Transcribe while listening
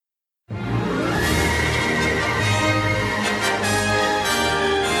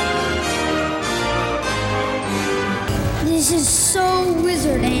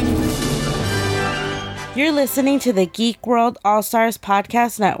You're listening to the Geek World All-Stars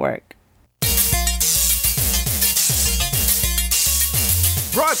Podcast Network.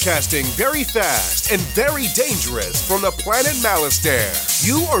 Broadcasting very fast and very dangerous from the planet Malastare.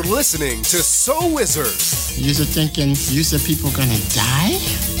 You are listening to So Wizard. You're thinking, people gonna die?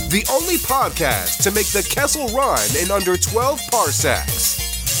 The only podcast to make the Kessel run in under 12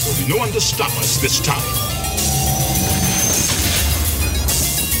 parsecs. There'll be no one to stop us this time.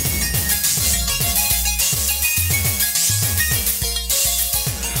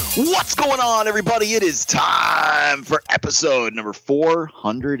 What's going on, everybody? It is time for episode number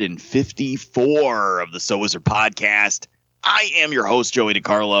 454 of the So Wizard podcast. I am your host, Joey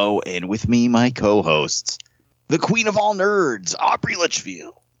DiCarlo, and with me, my co-hosts, the queen of all nerds, Aubrey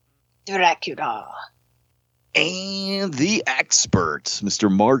Litchfield. Dracula. And the expert,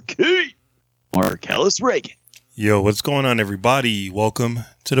 Mr. Marcellus Reagan. Yo, what's going on, everybody? Welcome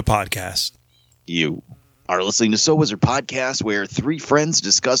to the podcast. You are listening to So Wizard Podcast, where three friends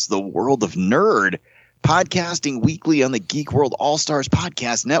discuss the world of nerd, podcasting weekly on the Geek World All-Stars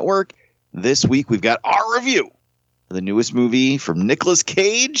Podcast Network. This week, we've got our review of the newest movie from Nicolas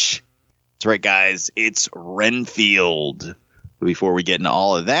Cage. That's right, guys. It's Renfield. But before we get into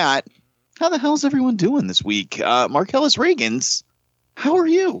all of that, how the hell's everyone doing this week? Marcellus Reagans, how are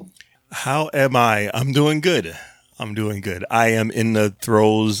you? How am I? I'm doing good. I am in the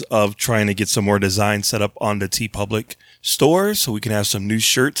throes of trying to get some more design set up on the TeePublic store so we can have some new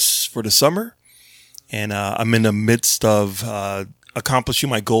shirts for the summer. And I'm in the midst of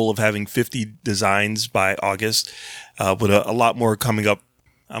accomplishing my goal of having 50 designs by August, with a lot more coming up.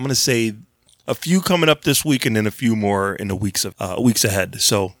 I'm going to say a few coming up this week and then a few more in the weeks ahead.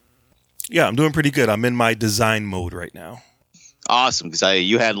 So, yeah, I'm doing pretty good. I'm in my design mode right now. Awesome, because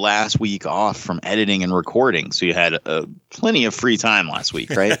you had last week off from editing and recording, so you had plenty of free time last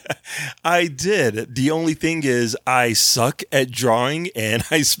week, right? I did. The only thing is I suck at drawing, and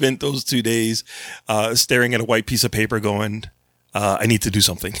I spent those 2 days staring at a white piece of paper going, I need to do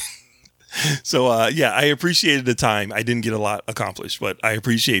something. So, yeah, I appreciated the time. I didn't get a lot accomplished, but I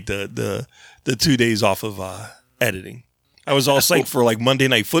appreciate the 2 days off of editing. I was all psyched for like Monday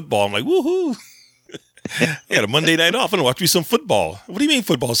Night Football. I'm like, woohoo! I got a Monday night off and watch me some football. What do you mean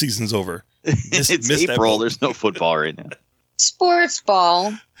football season's over? It's April. There's no football right now. Sports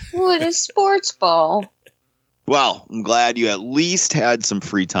ball. What is sports ball? Well, I'm glad you at least had some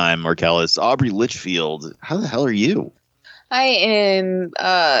free time, Marcellus. Aubrey Litchfield, how the hell are you? I am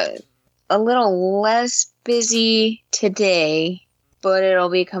a little less busy today, but it'll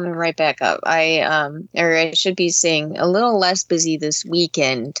be coming right back up. I should be saying a little less busy this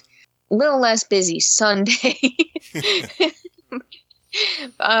weekend. A little less busy Sunday.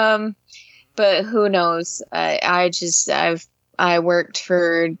 But who knows? I worked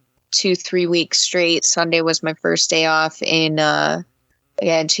for 2-3 weeks straight. Sunday was my first day off in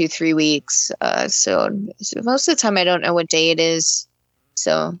 2-3 weeks. So most of the time I don't know what day it is.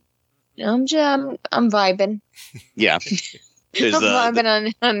 So I'm vibing. Yeah. I'm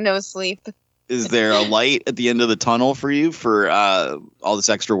vibing on no sleep. Is there a light at the end of the tunnel for you for all this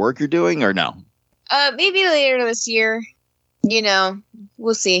extra work you're doing, or no? Maybe later this year.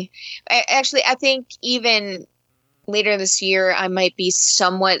 We'll see. I think even later this year, I might be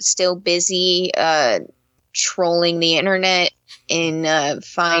somewhat still busy trolling the internet and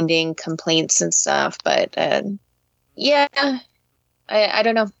finding complaints and stuff. But yeah, I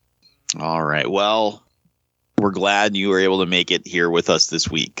don't know. All right. Well, we're glad you were able to make it here with us this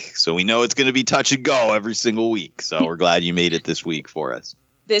week. So we know it's going to be touch and go every single week. So we're glad you made it this week for us.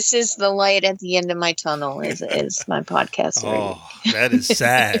 This is the light at the end of my tunnel is my podcast. Oh, that is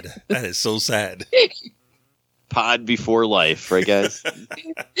sad. That is so sad. Pod before life, right, guys?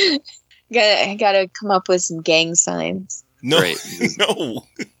 Gotta come up with some gang signs. No, right. no.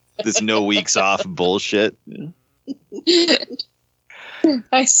 This no weeks off bullshit.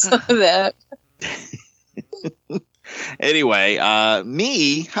 I saw that. Anyway,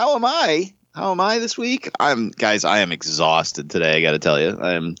 me, how am I? How am I this week? I am exhausted today, I got to tell you.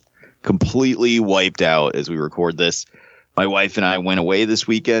 I am completely wiped out as we record this. My wife and I went away this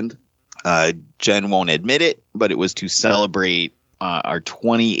weekend. Jen won't admit it, but it was to celebrate our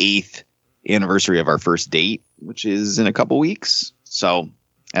 28th anniversary of our first date, which is in a couple weeks. So,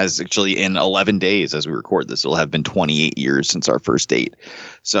 as actually in 11 days as we record this, it'll have been 28 years since our first date.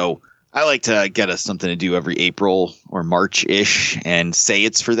 So, I like to get us something to do every April or March-ish and say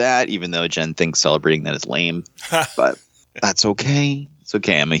it's for that, even though Jen thinks celebrating that is lame. But that's okay. It's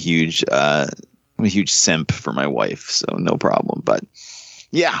okay. I'm a huge simp for my wife, so no problem. But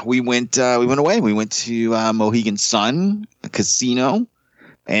yeah, we went away. We went to Mohegan Sun, a casino,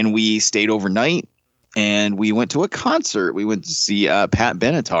 and we stayed overnight. and we went to a concert. We went to see Pat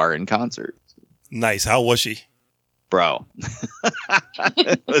Benatar in concert. Nice. How was she? Bro,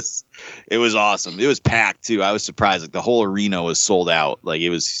 it was awesome. It was packed too. I was surprised. Like the whole arena was sold out. Like it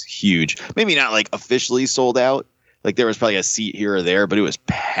was huge. Maybe not like officially sold out. Like there was probably a seat here or there, but it was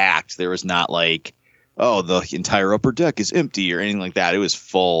packed. There was not like, oh, the entire upper deck is empty or anything like that. It was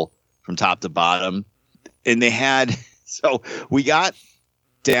full from top to bottom. And they had, so we got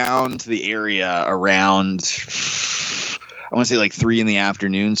down to the area around, I want to say like 3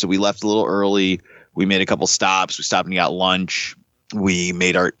 PM. So we left a little early. We made a couple stops. We stopped and got lunch. We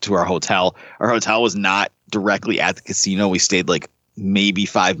made our hotel. Our hotel was not directly at the casino. We stayed like maybe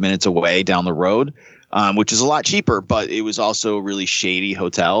 5 minutes away down the road, which is a lot cheaper, but it was also a really shady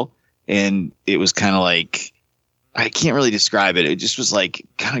hotel. And it was kind of like, I can't really describe it. It just was like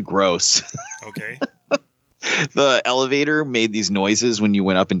kind of gross. Okay. The elevator made these noises when you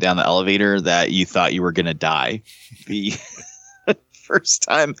went up and down the elevator that you thought you were going to die. The first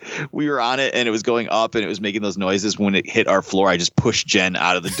time we were on it and it was going up and it was making those noises, when it hit our floor, I just pushed Jen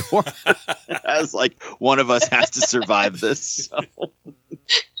out of the door. I was like, one of us has to survive this. So.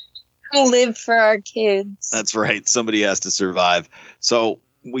 Live for our kids. That's right. Somebody has to survive. So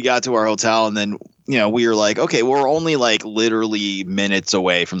we got to our hotel and then, we were like, okay, we're only like literally minutes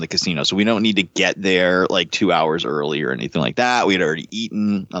away from the casino. So we don't need to get there like 2 hours early or anything like that. We had already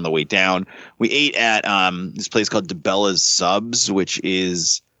eaten on the way down. We ate at this place called DeBella's Subs, which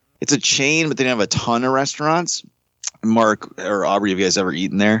it's a chain, but they don't have a ton of restaurants. Mark or Aubrey, have you guys ever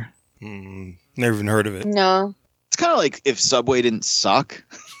eaten there? Never even heard of it. No. It's kind of like if Subway didn't suck.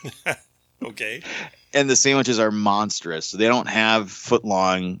 Okay. And the sandwiches are monstrous. So they don't have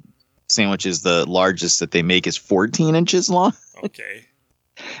foot-long sandwiches. The largest that they make is 14 inches long. Okay.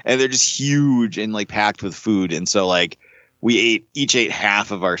 And they're just huge and like packed with food. And so like we each ate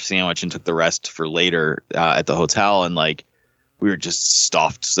half of our sandwich and took the rest for later at the hotel. And like we were just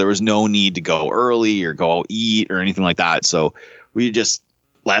stuffed. So there was no need to go early or go eat or anything like that. So we just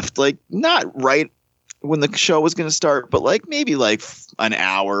left like not right when the show was going to start, but like maybe like an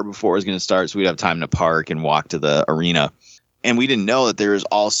hour before it was going to start. So we'd have time to park and walk to the arena. And we didn't know that there is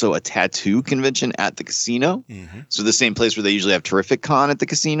also a tattoo convention at the casino. Mm-hmm. So the same place where they usually have Terrific Con at the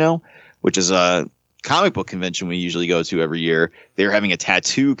casino, which is a comic book convention we usually go to every year. They were having a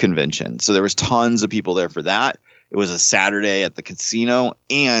tattoo convention. So there was tons of people there for that. It was a Saturday at the casino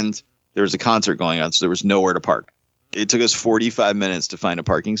and there was a concert going on. So there was nowhere to park. It took us 45 minutes to find a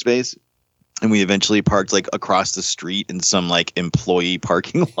parking space. And we eventually parked like across the street in some like employee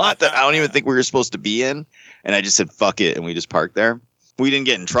parking lot that I don't even think we were supposed to be in. And I just said, fuck it. And we just parked there. We didn't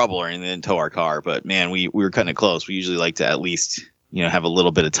get in trouble or anything, didn't tow our car. But man, we were kind of close. We usually like to at least, have a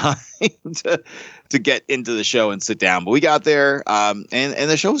little bit of time to get into the show and sit down. But we got there and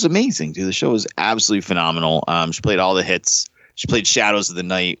the show was amazing, dude. The show was absolutely phenomenal. She played all the hits. She played Shadows of the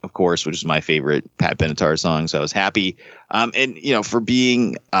Night, of course, which is my favorite Pat Benatar song. So I was happy. And, for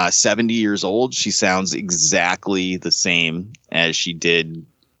being 70 years old, she sounds exactly the same as she did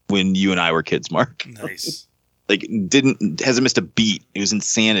when you and I were kids, Mark. Nice. Like hasn't missed a beat. It was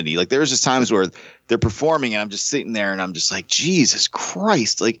insanity. Like there was just times where they're performing and I'm just sitting there and I'm just like, Jesus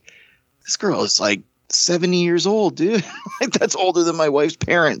Christ. Like this girl is like 70 years old, dude. Like that's older than my wife's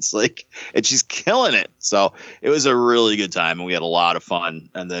parents. Like, and she's killing it. So it was a really good time and we had a lot of fun.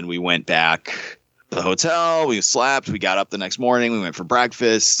 And then we went back to the hotel. We slept. We got up the next morning. We went for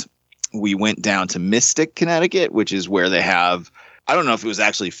breakfast. We went down to Mystic, Connecticut, which is where they have, I don't know if it was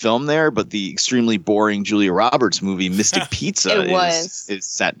actually filmed there, but the extremely boring Julia Roberts movie Mystic Pizza is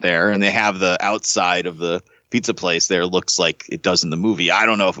set there. And they have the outside of the pizza place there looks like it does in the movie. I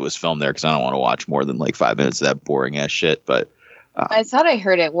don't know if it was filmed there because I don't want to watch more than like 5 minutes of that boring ass shit. But I thought I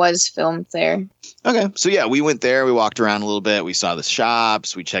heard it was filmed there. Okay. So yeah, we went there. We walked around a little bit. We saw the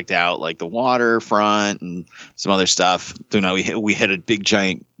shops. We checked out like the waterfront and some other stuff. We hit a big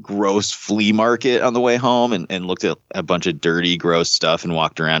giant gross flea market on the way home and looked at a bunch of dirty, gross stuff and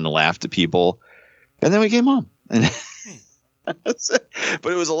walked around and laughed at people. And then we came home. And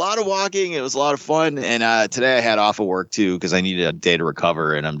but it was a lot of walking. It was a lot of fun. And today I had off of work too because I needed a day to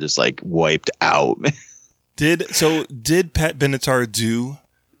recover and I'm just like wiped out. Did Pat Benatar do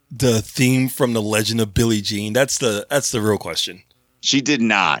the theme from The Legend of Billie Jean? That's the real question. She did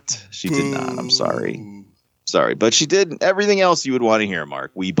not. I'm sorry. But she did everything else you would want to hear,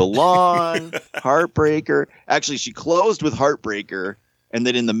 Mark. We Belong, Heartbreaker. Actually, she closed with Heartbreaker. And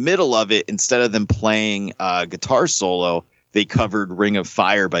then in the middle of it, instead of them playing a guitar solo, they covered Ring of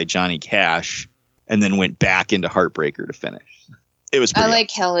Fire by Johnny Cash and then went back into Heartbreaker to finish. It was pretty like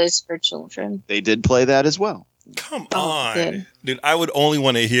Hell Is for Children. They did play that as well. Come on. Dude, I would only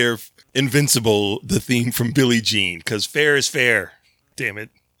want to hear Invincible, the theme from Billie Jean, because fair is fair. Damn it.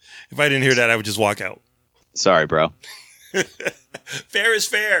 If I didn't hear that, I would just walk out. Sorry, bro. Fair is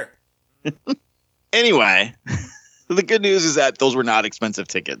fair. Anyway, the good news is that those were not expensive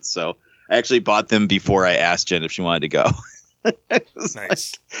tickets. So I actually bought them before I asked Jen if she wanted to go. Nice.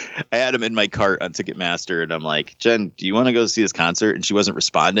 Like, I had them in my cart on Ticketmaster, and I'm like, Jen, do you want to go see this concert? And she wasn't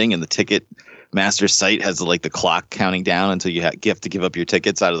responding. And the Ticketmaster site has the clock counting down until you have to give up your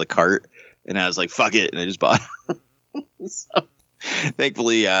tickets out of the cart. And I was like, fuck it. And I just bought them. So,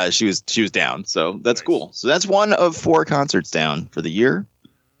 thankfully, she was down. So that's cool. So that's one of 4 concerts down for the year.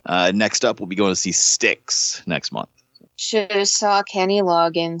 Next up, we'll be going to see Styx next month. Should have saw Kenny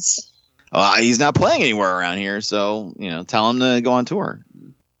Loggins. He's not playing anywhere around here, so tell him to go on tour.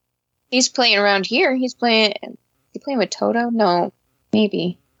 He's playing around here. He's playing with Toto? No,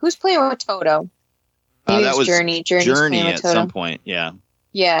 maybe. Who's playing with Toto? Maybe That was Journey. Journey's Journey playing with at Toto. some point. Yeah.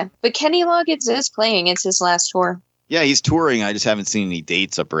 Yeah, but Kenny Loggins is playing. It's his last tour. Yeah, he's touring. I just haven't seen any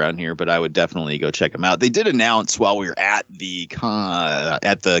dates up around here, but I would definitely go check him out. They did announce while we were at the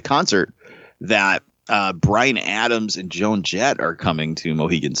concert that Bryan Adams and Joan Jett are coming to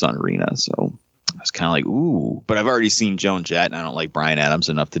Mohegan Sun Arena. So I was kind of like, ooh. But I've already seen Joan Jett, and I don't like Bryan Adams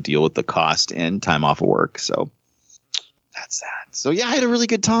enough to deal with the cost and time off of work. So that's that. So, yeah, I had a really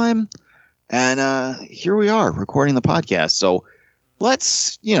good time. And here we are recording the podcast. So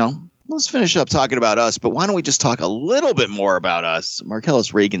let's finish up talking about us. But why don't we just talk a little bit more about us?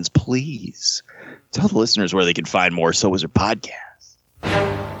 Marcellus Reagans, please tell the listeners where they can find more So Wizard podcasts.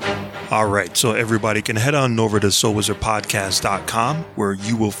 All right, so everybody can head on over to SoWizardPodcast.com, where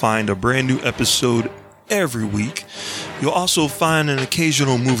you will find a brand new episode every week. You'll also find an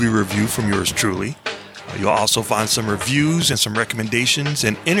occasional movie review from yours truly. You'll also find some reviews and some recommendations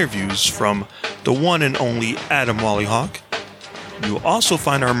and interviews from the one and only Adam Wallyhawk. You'll also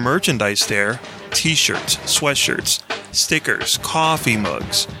find our merchandise there: t-shirts, sweatshirts, stickers, coffee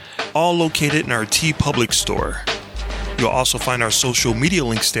mugs, all located in our TeePublic store. You'll also find our social media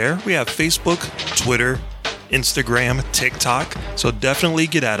links there. We have Facebook, Twitter, Instagram, TikTok, so definitely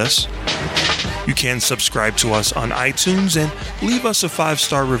get at us. You can subscribe to us on iTunes and leave us a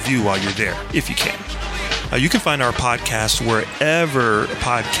 5-star review while you're there, if you can. You can find our podcast wherever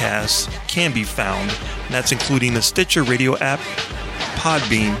podcasts can be found, and that's including the Stitcher Radio app,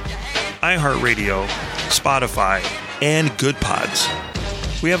 Podbean, iHeartRadio, Spotify, and Good Pods.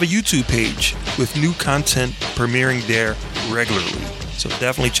 We have a YouTube page with new content premiering there regularly, so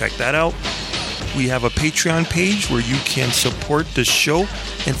definitely check that out. We have a Patreon page where you can support the show,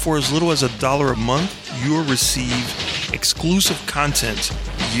 and for as little as $1 a month, you'll receive exclusive content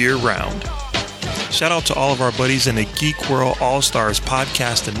year-round. Shout out to all of our buddies in the Geek World All-Stars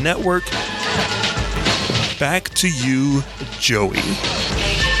Podcast and Network. Back to you, Joey.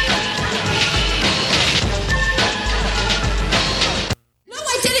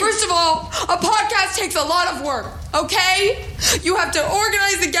 First of all, a podcast takes a lot of work, okay? You have to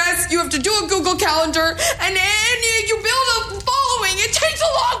organize the guests, you have to do a Google Calendar, and then you build a following. It takes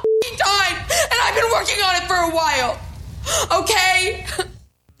a long time, and I've been working on it for a while, okay?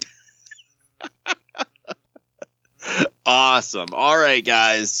 Awesome. All right,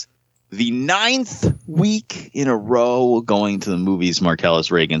 guys. The 9th week in a row going to the movies, Marcellus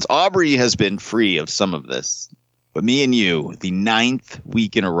Reagans. Aubrey has been free of some of this. But me and you, the 9th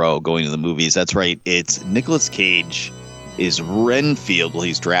week in a row going to the movies. That's right. It's Nicolas Cage is Renfield. Well,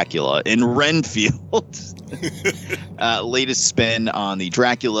 he's Dracula in Renfield. Latest spin on the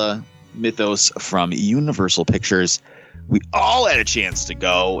Dracula mythos from Universal Pictures. We all had a chance to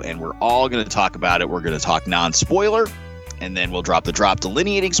go, and we're all going to talk about it. We're going to talk non-spoiler, and then we'll drop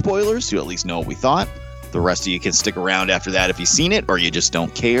delineating spoilers to at least know what we thought. The rest of you can stick around after that if you've seen it or you just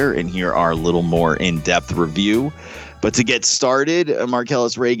don't care and hear our little more in-depth review. But to get started,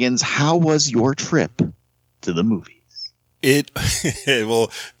 Marcellus Reagans, how was your trip to the movies?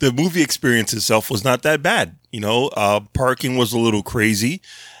 Well, the movie experience itself was not that bad. Parking was a little crazy.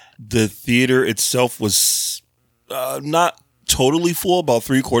 The theater itself was not totally full, about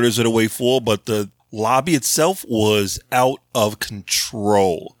 3/4 of the way full, but the lobby itself was out of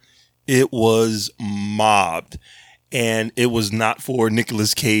control. It was mobbed, and it was not for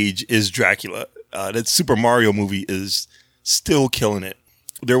Nicolas Cage is Dracula. That Super Mario movie is still killing it.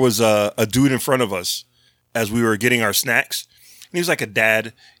 There was a dude in front of us as we were getting our snacks. And he was like a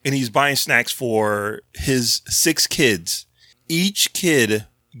dad, and he's buying snacks for his 6 kids. Each kid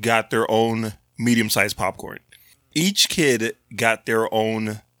got their own medium-sized popcorn. Each kid got their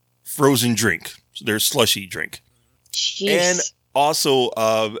own frozen drink, their slushy drink. Jeez. And also,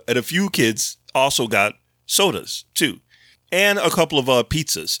 and a few kids also got sodas too, and a couple of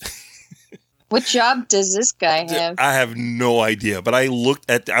pizzas. What job does this guy have? I have no idea, but I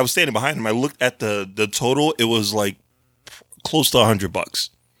was standing behind him. I looked at the total. It was like close to $100.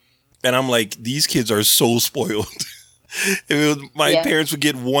 And I'm like, these kids are so spoiled. My parents would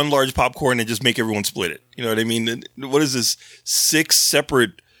get one large popcorn and just make everyone split it. You know what I mean? What is this? 6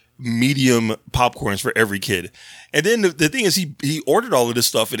 separate medium popcorns for every kid. And then the thing is, he ordered all of this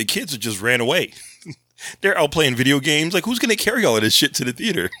stuff and the kids just ran away. They're out playing video games. Like, who's going to carry all of this shit to the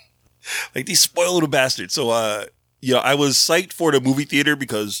theater? Like, these spoiled little bastards. So, I was psyched for the movie theater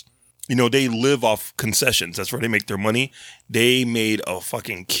because, they live off concessions. That's where they make their money. They made a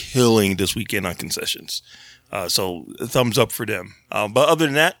fucking killing this weekend on concessions. So thumbs up for them. But other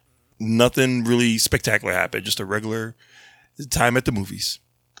than that, nothing really spectacular happened. Just a regular time at the movies.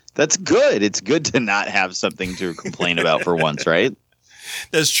 That's good. It's good to not have something to complain about for once, right?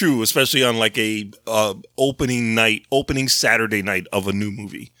 That's true, especially on like a opening Saturday night of a new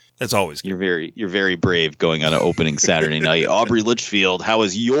movie. That's always good. You're very brave going on an opening Saturday night. Aubrey Litchfield, how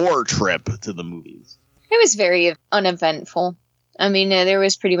was your trip to the movies? It was very uneventful. I mean, there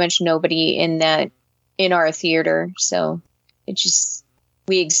was pretty much nobody in our theater, so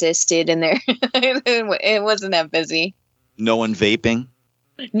we existed in there. It wasn't that busy. No one vaping?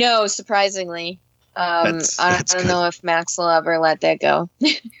 No, surprisingly. I don't know if Max will ever let that go.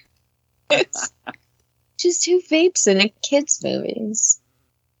 It's just 2 vapes in a kids' movies.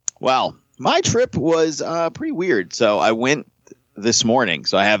 Well, my trip was pretty weird. So I went this morning.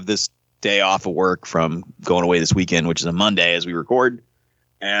 So I have this day off of work from going away this weekend, which is a Monday as we record.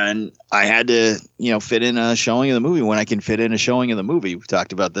 And I had to, fit in a showing of the movie when I can fit in a showing of the movie. We've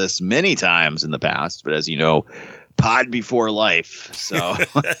talked about this many times in the past, but as you know, pod before life. So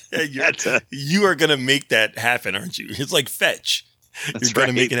you are going to make that happen, aren't you? It's like fetch. You're going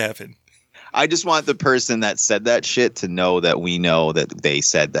to make it happen. I just want the person that said that shit to know that we know that they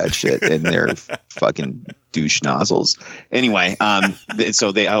said that shit and they're fucking douche nozzles. Anyway,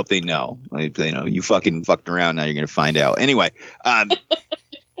 so I hope they know. They know you fucking fucked around. Now you're going to find out. Anyway, Max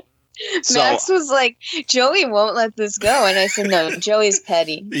was like, Joey won't let this go. And I said, no, Joey's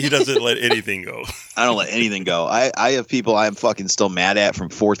petty. He doesn't let anything go. I don't let anything go. I have people I'm fucking still mad at from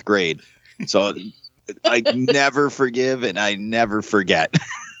 4th grade. So I never forgive and I never forget.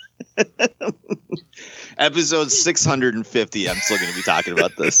 Episode 650, I'm still going to be talking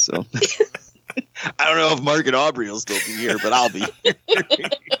about this. So I don't know if Mark and Aubrey will still be here, but I'll be here.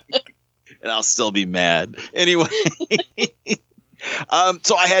 And I'll still be mad. Anyway.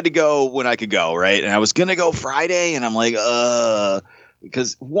 So I had to go when I could go, right? And I was going to go Friday, and I'm like,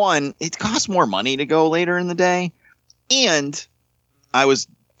 because one, it costs more money to go later in the day. And I was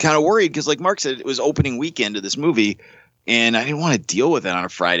kind of worried because, like Mark said, it was opening weekend of this movie, and I didn't want to deal with it on a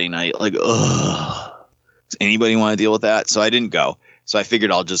Friday night. Like, does anybody want to deal with that? So I didn't go. So I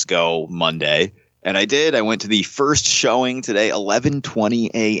figured I'll just go Monday. And I did. I went to the first showing today,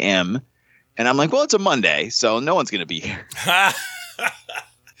 11:20 a.m., and I'm like, well, it's a Monday, so no one's going to be here.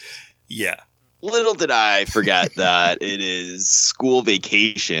 Yeah. Little did I forget that it is school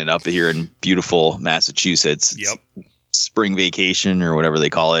vacation up here in beautiful Massachusetts. Yep. Spring vacation or whatever they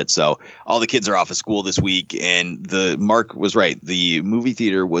call it. So all the kids are off of school this week. And Mark was right. The movie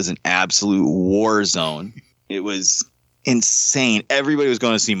theater was an absolute war zone. It was insane. Everybody was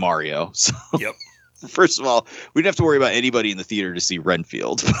going to see Mario. So yep. First of all, we didn't have to worry about anybody in the theater to see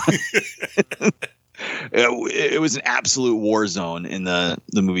Renfield. It was an absolute war zone in the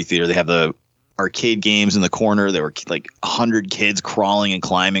movie theater. They have the arcade games in the corner. There were like 100 kids crawling and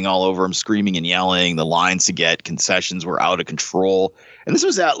climbing all over them, screaming and yelling. The lines to get concessions were out of control. And this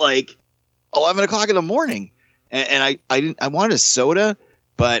was at like 11 o'clock in the morning. And I wanted a soda,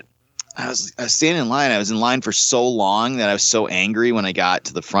 but I was standing in line. I was in line for so long that I was so angry when I got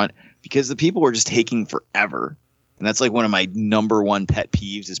to the front because the people were just taking forever. And that's like one of my number one pet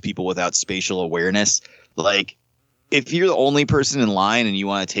peeves is people without spatial awareness. Like, if you're the only person in line and you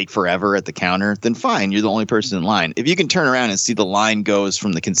want to take forever at the counter, then fine, you're the only person in line. If you can turn around and see the line goes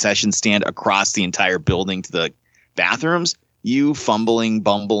from the concession stand across the entire building to the bathrooms, you fumbling,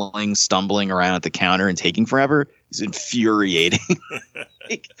 bumbling, stumbling around at the counter and taking forever is infuriating.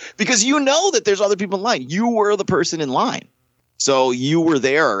 Because you know that there's other people in line. You were the person in line. So you were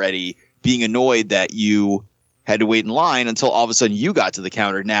there already being annoyed that you had to wait in line until all of a sudden you got to the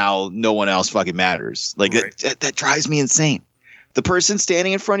counter. Now no one else fucking matters. Like right. that drives me insane. The person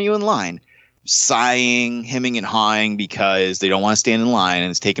standing in front of you in line, sighing, hemming and hawing because they don't want to stand in line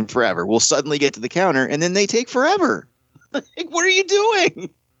and it's taking forever, will suddenly get to the counter and then they take forever. Like, what are you doing?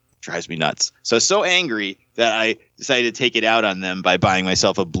 Drives me nuts. So angry that I decided to take it out on them by buying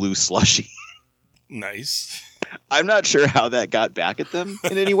myself a blue slushie. Nice. I'm not sure how that got back at them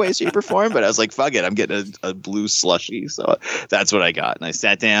in any way, shape, or form, but I was like, fuck it, I'm getting a blue slushie. So that's what I got. And I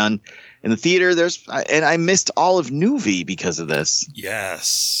sat down in the theater. And I missed all of Newbie because of this.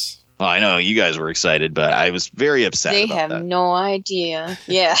 Yes. Well, I know you guys were excited, but I was very upset. They about have that. no idea.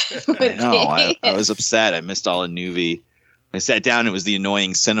 Yeah. I know. I was upset. I missed all of Newbie. I sat down. It was the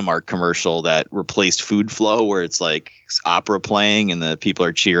annoying Cinemark commercial that replaced Food Flow, where it's like opera playing and the people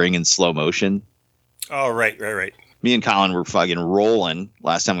are cheering in slow motion. Oh, right. Me and Colin were fucking rolling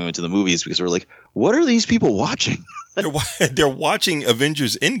last time we went to the movies because we were like, what are these people watching? They're watching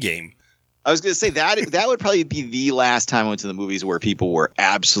Avengers Endgame. I was going to say that would probably be the last time I went to the movies where people were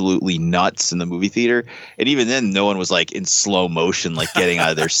absolutely nuts in the movie theater. And even then, no one was like in slow motion, like getting out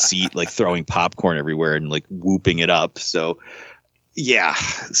of their seat, like throwing popcorn everywhere and like whooping it up. So, yeah.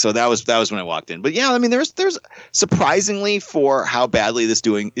 So that was when I walked in. But yeah, I mean, there's surprisingly for how badly this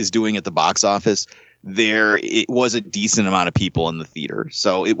is doing at the box office, it was a decent amount of people in the theater.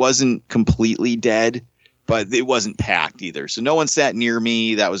 So it wasn't completely dead. But it wasn't packed either. So no one sat near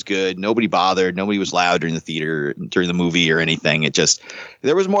me. That was good. Nobody bothered. Nobody was loud during the theater, during the movie or anything.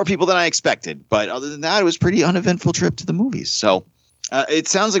 There was more people than I expected. But other than that, it was a pretty uneventful trip to the movies. So it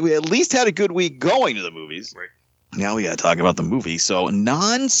sounds like we at least had a good week going to the movies. Right. Now we got to talk about the movie. So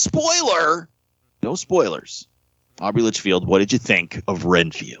non-spoiler, no spoilers. Aubrey Litchfield, what did you think of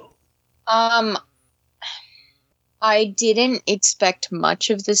Renfield? I didn't expect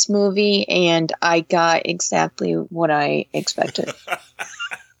much of this movie, and I got exactly what I expected.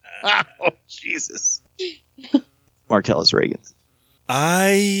 Oh, Jesus. Marcellus Reagan.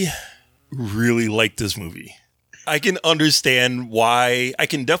 I really like this movie. I can understand why. I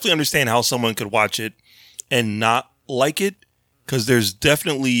can definitely understand how someone could watch it and not like it, because there's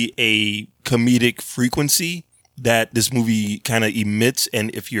definitely a comedic frequency that this movie kind of emits, and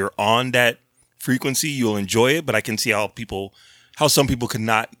if you're on that frequency, you'll enjoy it. But I can see how some people could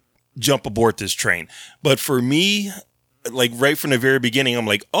not jump aboard this train. But for me, like right from the very beginning, I'm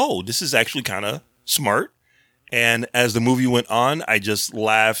like, oh, this is actually kind of smart. And as the movie went on, I just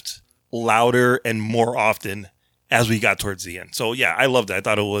laughed louder and more often as we got towards the end. So yeah, I loved it. I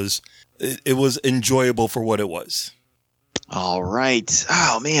thought it was enjoyable for what it was. All right.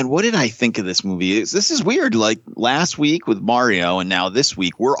 Oh man, what did I think of this movie? This is weird. Like last week with Mario and now this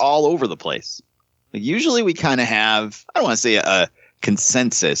week, we're all over the place. Like usually we kind of have, I don't want to say a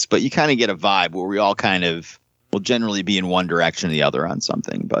consensus, but you kind of get a vibe where we all kind of will generally be in one direction or the other on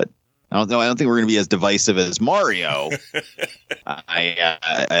something. But I don't know. I don't think we're going to be as divisive as Mario.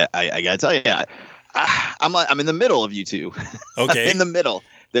 I got to tell you, I'm in the middle of you two. Okay. In the middle.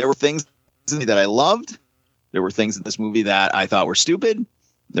 There were things that I loved. There were things in this movie that I thought were stupid.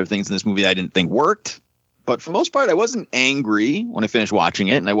 There were things in this movie I didn't think worked. But for the most part, I wasn't angry when I finished watching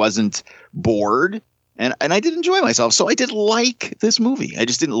it, and I wasn't bored, and I did enjoy myself. So I did like this movie. I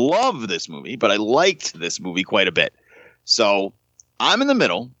just didn't love this movie, but I liked this movie quite a bit. So I'm in the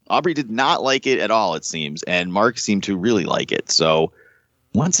middle. Aubrey did not like it at all, it seems, and Mark seemed to really like it. So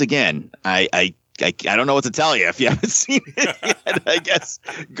once again, I don't know what to tell you if you haven't seen it yet. I guess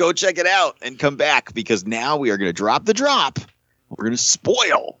go check it out and come back, because now we are going to drop the drop. We're going to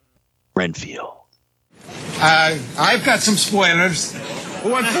spoil Renfield. I've got some spoilers. Who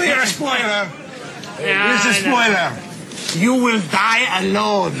wants to hear a spoiler? Here's a spoiler. You will die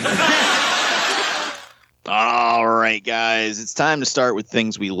alone. All right, guys. It's time to start with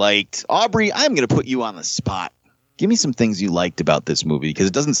things we liked. Aubrey, I'm going to put you on the spot. Give me some things you liked about this movie, because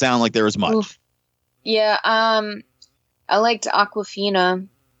it doesn't sound like there was much. Oof. Yeah, I liked Aquafina.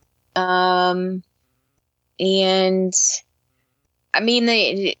 And I mean,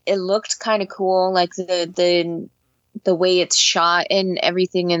 it looked kind of cool, like the way it's shot and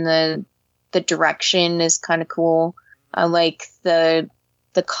everything in the direction is kind of cool. I like the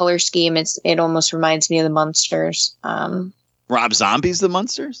color scheme. It almost reminds me of the Munsters. Rob Zombie's the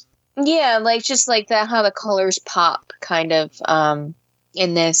Munsters? Yeah, like just like that, how the colors pop kind of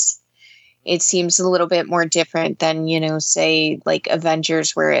in this. It seems a little bit more different than, say like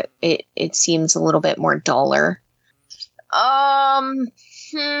Avengers, where it seems a little bit more duller. I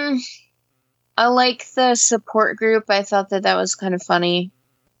like the support group. I thought that was kind of funny.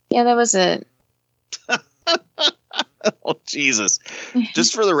 Yeah, that was it. Oh, Jesus.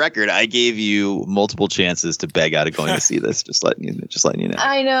 Just for the record, I gave you multiple chances to beg out of going to see this. Just letting you know.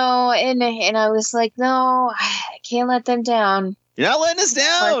 I know. And I was like, no, I can't let them down. You're not letting us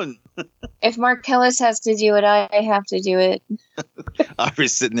down. If Mark Kellis has to do it, I have to do it. I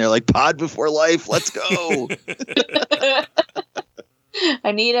was sitting there like, pod before life. Let's go.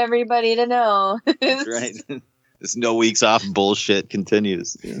 I need everybody to know. That's right. This no weeks off bullshit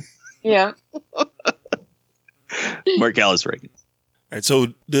continues. Yeah. Marcellus Reagan. All right, so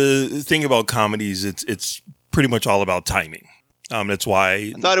the thing about comedies, it's pretty much all about timing. That's why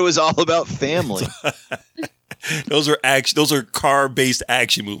I thought it was all about family. Those are car-based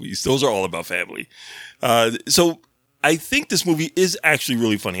action movies. Those are all about family. So I think this movie is actually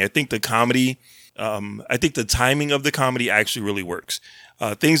really funny. I think the comedy, I think the timing of the comedy actually really works.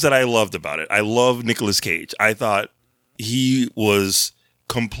 Things that I loved about it. I love Nicolas Cage. I thought he was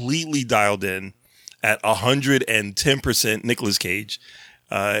completely dialed in at 110% Nicolas Cage.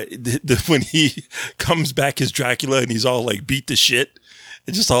 When he comes back as Dracula and he's all like beat to shit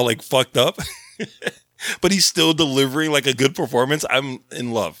and just all like fucked up, but he's still delivering like a good performance. I'm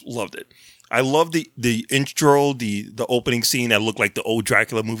in love. Loved it. I love the intro, the opening scene that looked like the old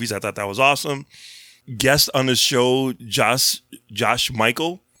Dracula movies. I thought that was awesome. Guest on the show, Josh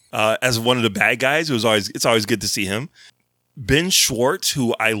Michael, as one of the bad guys. It's always good to see him. Ben Schwartz,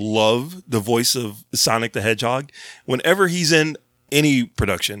 who I love, the voice of Sonic the Hedgehog. Whenever he's in any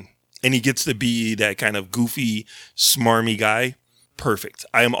production and he gets to be that kind of goofy, smarmy guy, perfect.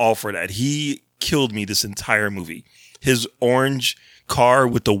 I am all for that. He killed me this entire movie. His orange car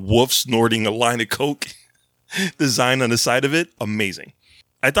with the wolf snorting a line of coke design on the side of it, amazing.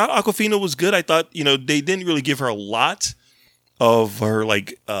 I thought Awkwafina was good. I thought, they didn't really give her a lot of her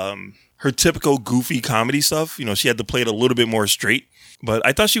her typical goofy comedy stuff. She had to play it a little bit more straight, but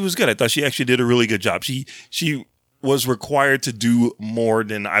I thought she was good. I thought she actually did a really good job. She was required to do more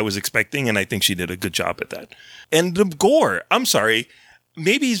than I was expecting, and I think she did a good job at that. And the gore, I'm sorry,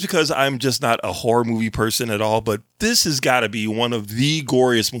 maybe it's because I'm just not a horror movie person at all, but this has got to be one of the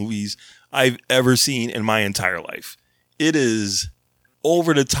goriest movies I've ever seen in my entire life. It is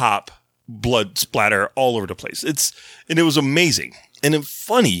over the top blood splatter all over the place. And it was amazing. And it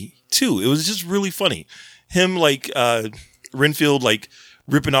funny too. It was just really funny. Him Renfield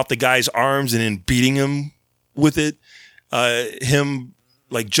ripping off the guy's arms and then beating him with it. Him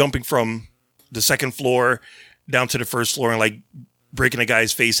jumping from the second floor down to the first floor and breaking a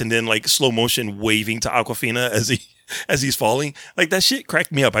guy's face and then slow motion waving to Awkwafina as he's falling. That shit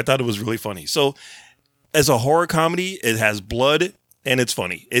cracked me up. I thought it was really funny. So as a horror comedy, it has blood and it's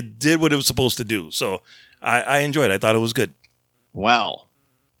funny. It did what it was supposed to do. So I enjoyed it. I thought it was good. Wow.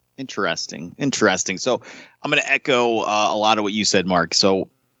 Interesting. So I'm going to echo a lot of what you said, Mark. So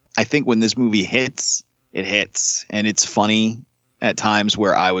I think when this movie hits, it hits. And it's funny at times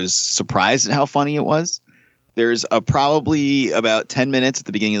where I was surprised at how funny it was. There's probably about 10 minutes at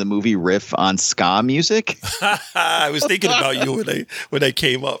the beginning of the movie riff on ska music. I was thinking about you when I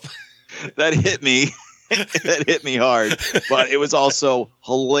came up. That hit me. That hit me hard. But it was also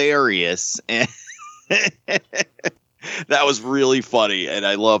hilarious. And that was really funny. And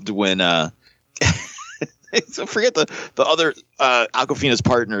I loved when so forget the other Awkwafina's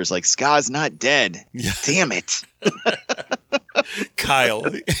partners, Ska's not dead. Yeah. Damn it. Kyle.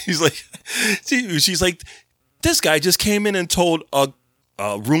 She's like, this guy just came in and told a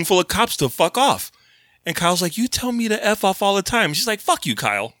room full of cops to fuck off. And Kyle's like, you tell me to F off all the time. She's like, fuck you,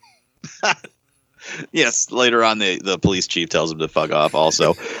 Kyle. Yes. Later on, the police chief tells him to fuck off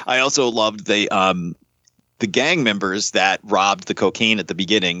also. I also loved the gang members that robbed the cocaine at the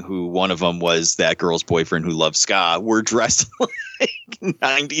beginning, who one of them was that girl's boyfriend who loved ska, were dressed like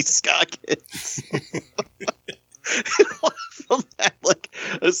 90s ska kids. One of them had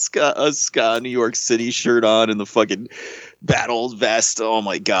a ska New York City shirt on and the fucking battle vest. Oh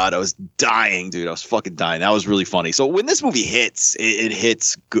my God. I was dying, dude. I was fucking dying. That was really funny. So when this movie hits, it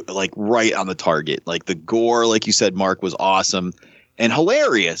hits right on the target. The gore, like you said, Mark, was awesome and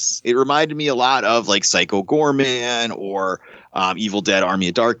hilarious. It reminded me a lot of Psycho Gorman or Evil Dead Army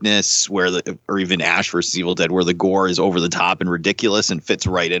of Darkness, or even Ash vs. Evil Dead, where the gore is over the top and ridiculous and fits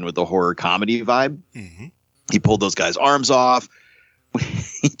right in with the horror comedy vibe. Mm-hmm. He pulled those guys' arms off.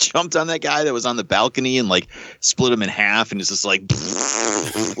 He jumped on that guy that was on the balcony and split him in half and it's just everywhere.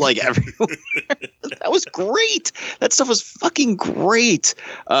 That was great. That stuff was fucking great.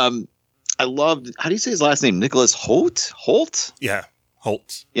 I loved, how do you say his last name? Nicholas Hoult? Yeah.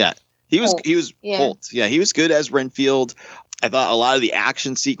 Holt. Yeah. He was Yeah. Holt. Yeah. He was good as Renfield. I thought a lot of the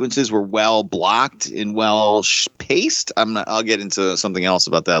action sequences were well blocked and well paced. I'll get into something else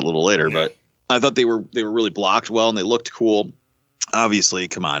about that a little later, but I thought they were really blocked well and they looked cool. Obviously,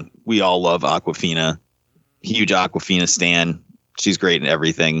 come on. We all love Awkwafina. Huge Awkwafina stan. She's great in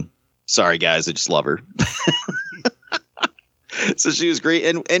everything. Sorry, guys. I just love her. So she was great.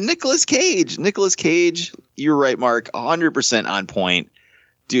 And Nicolas Cage. You're right, Mark. 100% on point.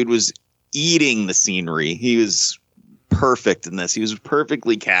 Dude was eating the scenery. He was perfect in this. He was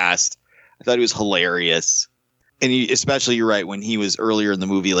perfectly cast. I thought he was hilarious. And especially, you're right, when he was earlier in the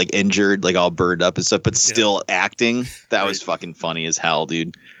movie, like injured, like all burned up and stuff, but still acting. That was fucking funny as hell,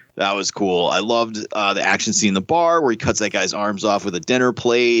 dude. That was cool. I loved the action scene in the bar where he cuts that guy's arms off with a dinner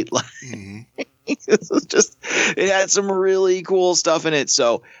plate. It had some really cool stuff in it.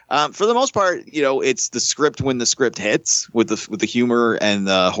 So for the most part, it's the script when the script hits with the humor and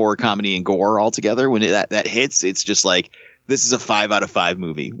the horror comedy and gore all together. When that hits, it's just like, this is a 5 out of 5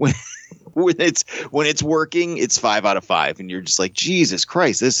 movie. When it's working, it's 5 out of 5, and you're just like, Jesus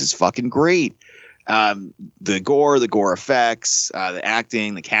Christ, this is fucking great. The gore effects, the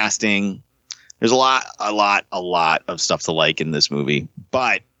acting, the casting. There's a lot of stuff to like in this movie.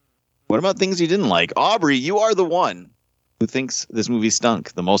 But what about things you didn't like? Aubrey, you are the one who thinks this movie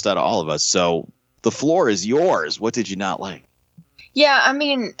stunk the most out of all of us. So the floor is yours. What did you not like? Yeah, I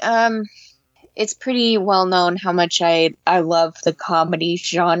mean, it's pretty well known how much I love the comedy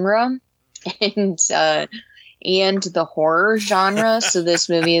genre and the horror genre. So this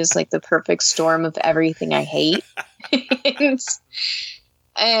movie is like the perfect storm of everything I hate.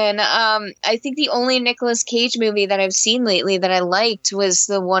 And I think the only Nicolas Cage movie that I've seen lately that I liked was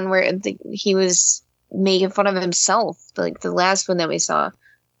the one where he was making fun of himself, like the last one that we saw.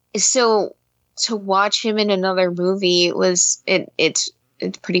 So to watch him in another movie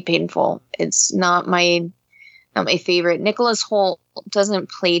it's pretty painful. It's not my favorite. Nicholas Hoult doesn't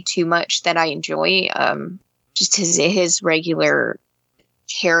play too much that I enjoy. Just his regular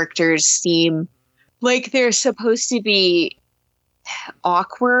characters seem like they're supposed to be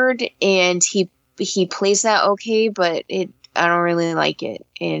awkward, and he plays that okay, but I don't really like it.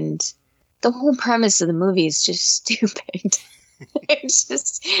 And the whole premise of the movie is just stupid. It's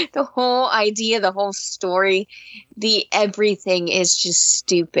just the whole idea, the whole story, everything is just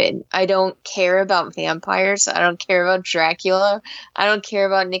stupid. I don't care about vampires. I don't care about Dracula. I don't care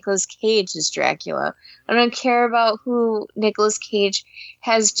about Nicolas Cage as Dracula. I don't care about who Nicolas Cage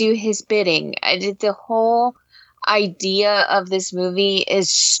has do his bidding. The whole idea of this movie is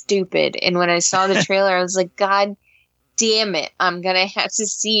stupid. And when I saw the trailer, I was like, God damn it, I'm gonna have to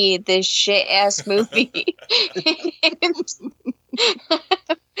see this shit ass movie.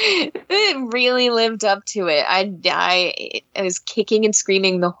 It really lived up to it. I was kicking and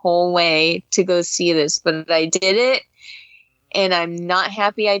screaming the whole way to go see this, but I did it, and I'm not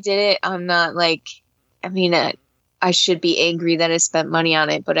happy I did it. I'm not like, I mean, I should be angry that I spent money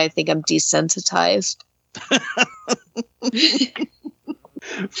on it, but I think I'm desensitized.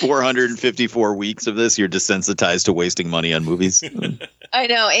 454 weeks of this, you're desensitized to wasting money on movies. I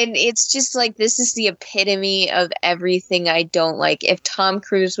know, and it's just like, this is the epitome of everything I don't like. If Tom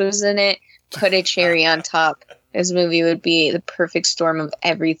Cruise was in it, put a cherry on top. This movie would be the perfect storm of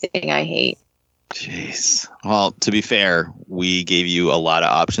everything I hate. Jeez. Well, to be fair, we gave you a lot of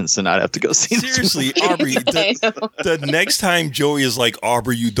options to not have to go see this Seriously, movie. Aubrey, the next time Joey is like,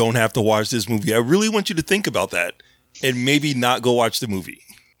 Aubrey, you don't have to watch this movie, I really want you to think about that and maybe not go watch the movie.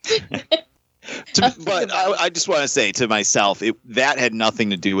 But I just want to say to myself, that had nothing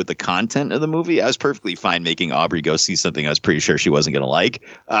to do with the content of the movie. I was perfectly fine making Aubrey go see something I was pretty sure she wasn't going to like.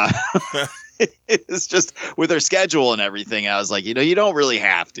 It's just with her schedule and everything. I was like, you don't really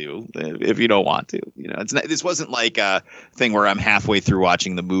have to if you don't want to. This wasn't like a thing where I'm halfway through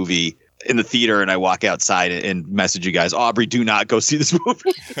watching the movie in the theater and I walk outside and message you guys, Aubrey, do not go see this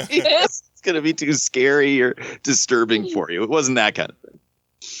movie. It's going to be too scary or disturbing for you. It wasn't that kind of thing.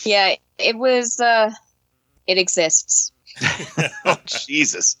 Yeah, it was. It exists. Oh,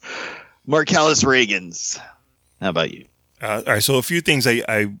 Jesus. Marcellus Reagans. How about you? All right, so a few things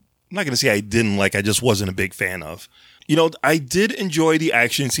I'm not going to say I didn't like, I just wasn't a big fan of. I did enjoy the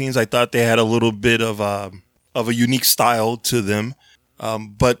action scenes. I thought they had a little bit of a unique style to them.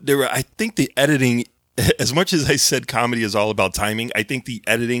 But I think the editing, as much as I said comedy is all about timing, I think the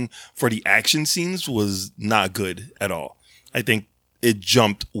editing for the action scenes was not good at all. I think it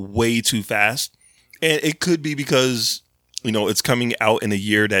jumped way too fast. And it could be because, it's coming out in a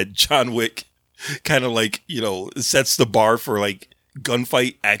year that John Wick kind of like, sets the bar for like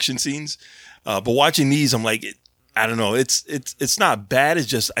gunfight action scenes. But watching these, I'm like, I don't know. It's not bad. It's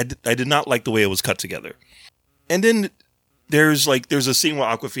just, I did not like the way it was cut together. And then there's a scene where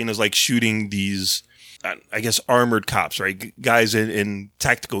Awkwafina's like shooting these, I guess, armored cops, right? Guys in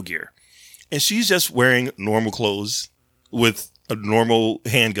tactical gear. And she's just wearing normal clothes with a normal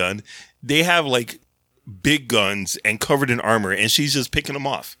handgun. They have like big guns and covered in armor, and she's just picking them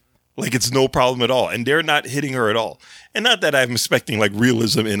off like it's no problem at all, and they're not hitting her at all. And not that I'm expecting like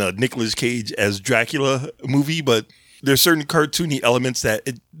realism in a Nicolas Cage as Dracula movie, but there's certain cartoony elements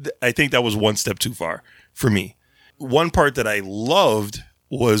that I think that was one step too far for me. One part that I loved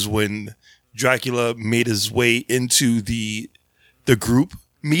was when Dracula made his way into the group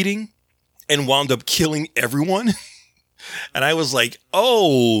meeting and wound up killing everyone. And I was like,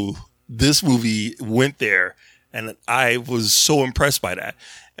 oh, this movie went there. And I was so impressed by that.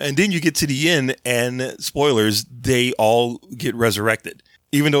 And then you get to the end and spoilers, they all get resurrected.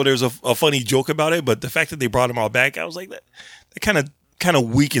 Even though there's a funny joke about it, but the fact that they brought them all back, I was like, that kind of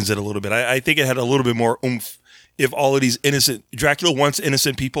weakens it a little bit. I think it had a little bit more oomph if all of these Dracula wants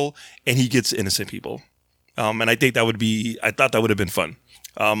innocent people and he gets innocent people. And I thought that would have been fun.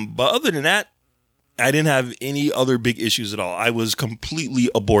 But other than that, I didn't have any other big issues at all. I was completely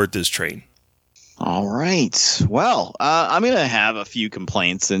aboard this train. All right. Well, I'm going to have a few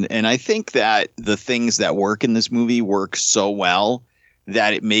complaints. And I think that the things that work in this movie work so well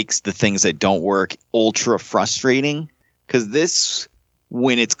that it makes the things that don't work ultra frustrating. Because this,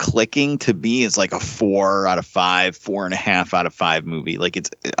 when it's clicking, to me, is like a 4 out of 5, 4.5 out of 5 movie. Like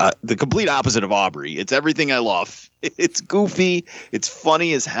it's the complete opposite of Aubrey. It's everything I love. It's goofy. It's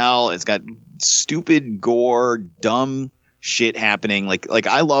funny as hell. It's got stupid gore, dumb shit happening. Like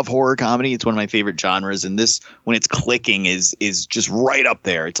I love horror comedy. It's one of my favorite genres. And this, when it's clicking, is just right up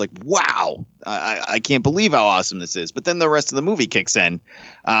there. It's like, wow, I can't believe how awesome this is. But then the rest of the movie kicks in. And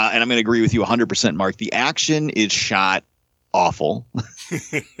I'm going to agree with you 100%, Mark. The action is shot awful.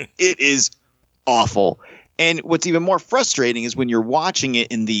 It is awful. And what's even more frustrating is when you're watching it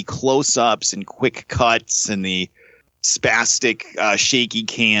in the close-ups and quick cuts and the spastic shaky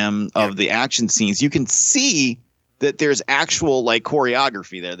cam of the action scenes, you can see that there's actual like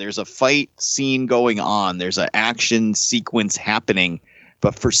choreography there. There's a fight scene going on. There's an action sequence happening.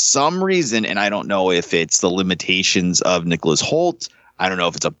 But for some reason, and I don't know if it's the limitations of Nicholas Hoult, I don't know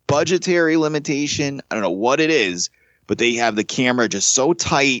if it's a budgetary limitation, I don't know what it is, but they have the camera just so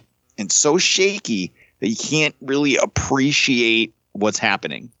tight and so shaky that you can't really appreciate what's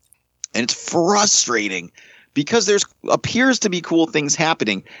happening. And it's frustrating because there's appears to be cool things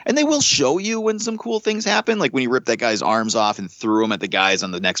happening, and they will show you when some cool things happen, like when he ripped that guy's arms off and threw them at the guys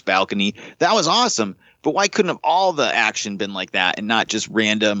on the next balcony. That was awesome. But why couldn't have all the action been like that and not just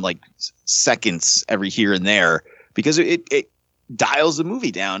random like seconds every here and there? Because it dials the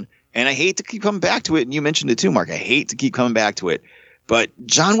movie down. And I hate to keep coming back to it. And you mentioned it too, Mark. I hate to keep coming back to it. But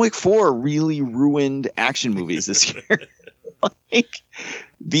John Wick 4 really ruined action movies this year. Like,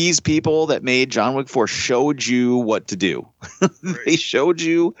 these people that made John Wick 4 showed you what to do. They showed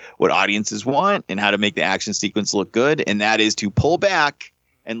you what audiences want and how to make the action sequence look good. And that is to pull back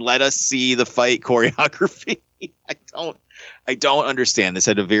and let us see the fight choreography. I don't understand. This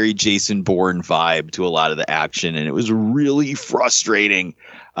had a very Jason Bourne vibe to a lot of the action, and it was really frustrating.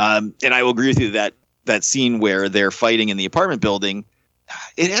 And I will agree with you that scene where they're fighting in the apartment building,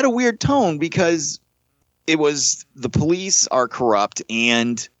 it had a weird tone because it was the police are corrupt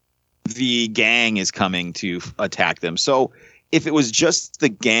and the gang is coming to attack them. So if it was just the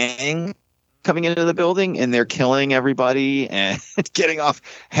gang coming into the building and they're killing everybody and getting off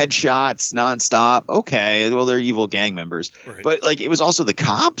headshots nonstop, okay, well, they're evil gang members. Right. But like, it was also the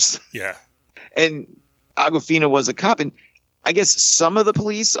cops. Yeah. And Awkwafina was a cop. And I guess some of the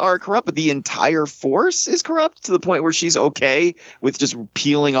police are corrupt, but the entire force is corrupt to the point where she's okay with just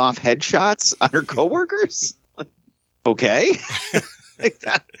peeling off headshots on her coworkers. Okay.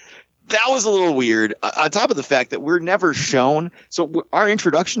 That was a little weird. On top of the fact that we're never shown. So our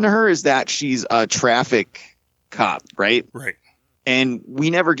introduction to her is that she's a traffic cop, right? Right. And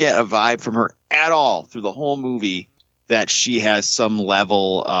we never get a vibe from her at all through the whole movie that she has some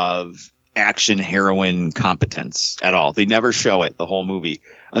level of action heroine competence at all. They never show it the whole movie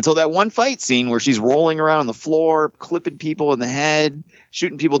until that one fight scene where she's rolling around on the floor, clipping people in the head,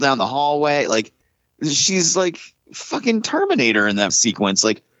 shooting people down the hallway. Like, she's like fucking Terminator in that sequence.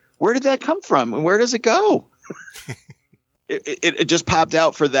 Like, where did that come from? And where does it go? It just popped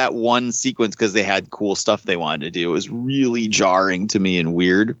out for that one sequence because they had cool stuff they wanted to do. It was really jarring to me and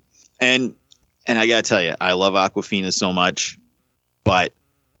weird. And I got to tell you, I love Awkwafina so much, but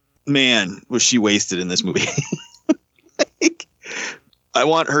man, was she wasted in this movie. Like, I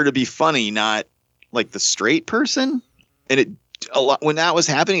want her to be funny, not like the straight person. And when that was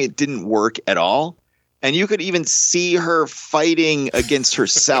happening, it didn't work at all. And you could even see her fighting against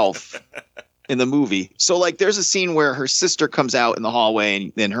herself in the movie. So like there's a scene where her sister comes out in the hallway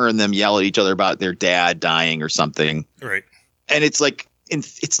and then her and them yell at each other about their dad dying or something. Right. And it's like,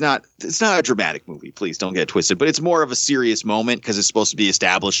 it's not a dramatic movie. Please don't get it twisted, but it's more of a serious moment because it's supposed to be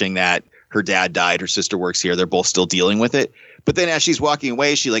establishing that her dad died. Her sister works here. They're both still dealing with it. But then as she's walking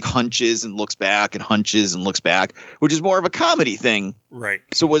away, she like hunches and looks back and hunches and looks back, which is more of a comedy thing. Right.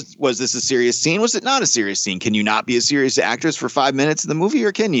 So was this a serious scene? Was it not a serious scene? Can you not be a serious actress for 5 minutes in the movie,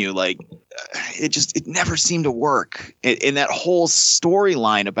 or can you? Like, it never seemed to work. And that whole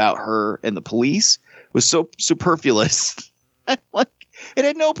storyline about her and the police was so superfluous. Like, it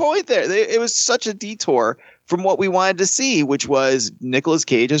had no point there. It was such a detour from what we wanted to see, which was Nicolas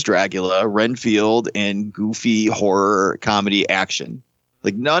Cage as Dracula, Renfield, and goofy horror comedy action.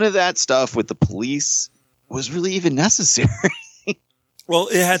 Like, none of that stuff with the police was really even necessary. Well,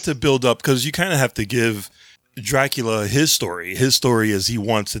 it had to build up because you kind of have to give Dracula his story. His story is he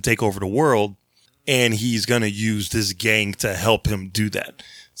wants to take over the world, and he's going to use this gang to help him do that.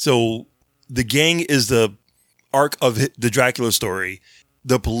 So the gang is the arc of the Dracula story.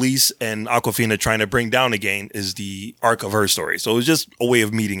 The police and Awkwafina trying to bring down the gang is the arc of her story. So it was just a way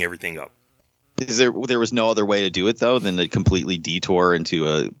of meeting everything up. There was no other way to do it, though, than to completely detour into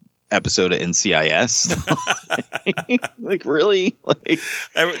a episode of NCIS. Like, really? Like,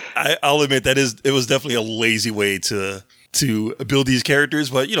 I'll admit it was definitely a lazy way to build these characters,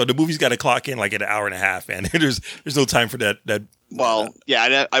 but the movie's got to clock in like an hour and a half, and there's no time for that. Well, yeah,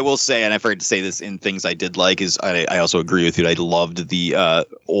 and I will say, and I forgot to say this in things I did like, is I also agree with you. I loved the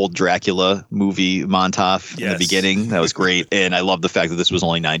old Dracula movie Montauf in the beginning. That was great. And I love the fact that this was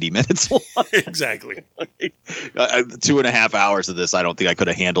only 90 minutes long. Exactly. 2.5 hours of this, I don't think I could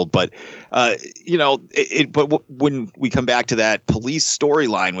have handled. But, but when we come back to that police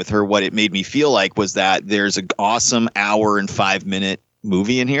storyline with her, what it made me feel like was that there's an awesome hour and 5-minute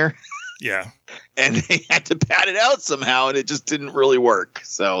movie in here. Yeah. And they had to pad it out somehow, and it just didn't really work.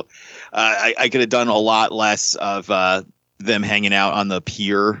 So I could have done a lot less of them hanging out on the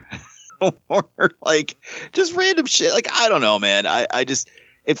pier or like just random shit. Like, I don't know, man.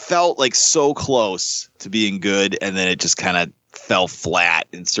 It felt like so close to being good, and then it just kind of fell flat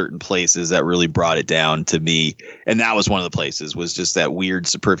in certain places that really brought it down to me. And that was one of the places, was just that weird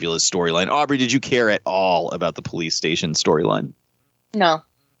superfluous storyline. Aubrey, did you care at all about the police station storyline? No.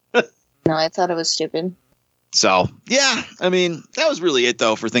 No, I thought it was stupid. So, yeah, I mean, that was really it,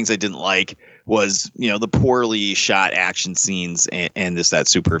 though, for things I didn't like was, the poorly shot action scenes and that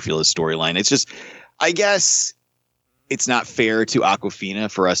superfluous storyline. It's just, I guess it's not fair to Awkwafina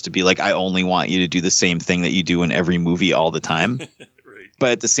for us to be like, I only want you to do the same thing that you do in every movie all the time. Right.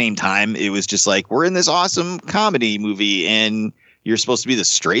 But at the same time, it was just like, we're in this awesome comedy movie and you're supposed to be the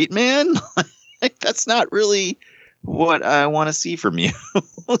straight man. Like, that's not really what I want to see from you.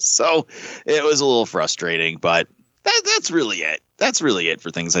 So it was a little frustrating, but that's really it. That's really it for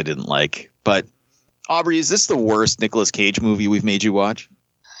things I didn't like. But Aubrey, is this the worst Nicolas Cage movie we've made you watch?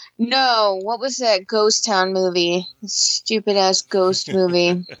 No. What was that Ghost Town movie? Stupid ass ghost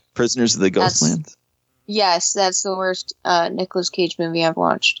movie. Prisoners of the Ghostlands? Yes, that's the worst Nicolas Cage movie I've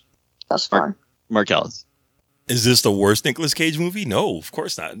watched thus far. Mark Ellis. Is this the worst Nicolas Cage movie? No, of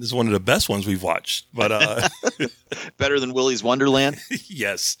course not. This is one of the best ones we've watched. But better than Willy's Wonderland?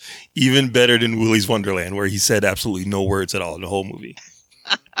 Yes. Even better than Willy's Wonderland, where he said absolutely no words at all in the whole movie.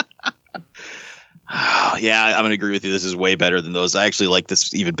 Yeah, I'm going to agree with you. This is way better than those. I actually like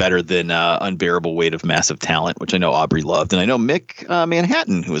this even better than Unbearable Weight of Massive Talent, which I know Aubrey loved. And I know Mick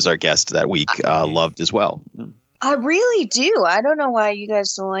Manhattan, who was our guest that week, loved as well. I really do. I don't know why you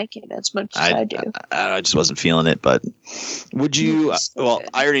guys don't like it as much as I do. I just wasn't feeling it. But would you? Well,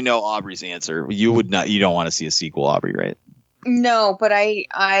 I already know Aubrey's answer. You would not. You don't want to see a sequel, Aubrey, right? No, but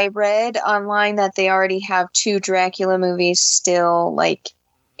I read online that they already have 2 Dracula movies still like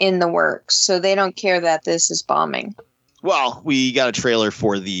in the works, so they don't care that this is bombing. Well, we got a trailer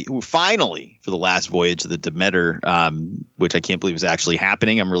for the last voyage of the Demeter, which I can't believe is actually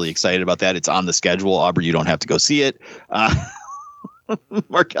happening. I'm really excited about that. It's on the schedule. Aubrey, you don't have to go see it.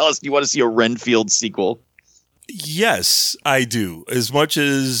 Mark Ellis, do you want to see a Renfield sequel? Yes, I do. As much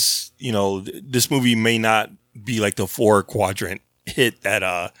as, this movie may not be like the 4-quadrant hit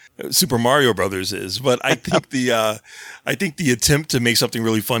that Super Mario Brothers is, but I think the attempt to make something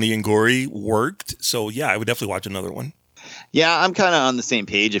really funny and gory worked. So yeah, I would definitely watch another one. Yeah, I'm kind of on the same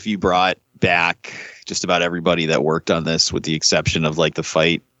page. If you brought back just about everybody that worked on this, with the exception of like the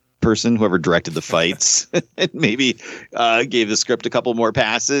fight person, whoever directed the fights, and maybe gave the script a couple more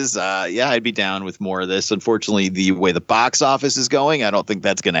passes, yeah, I'd be down with more of this. Unfortunately, the way the box office is going, I don't think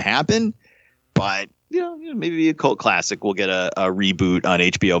that's going to happen. But maybe a cult classic will get a reboot on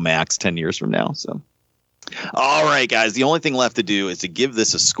HBO Max 10 years from now. So, all right, guys, the only thing left to do is to give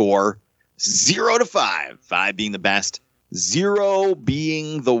this a score 0 to 5. 5 being the best, 0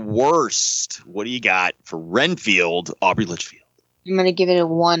 being the worst. What do you got for Renfield, Aubrey Litchfield? I'm going to give it a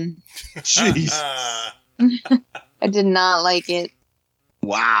 1. Jeez. I did not like it.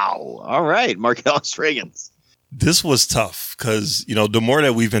 Wow. All right. Mark Ellis Reagans. This was tough because, the more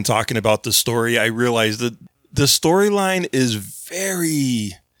that we've been talking about the story, I realized that the storyline is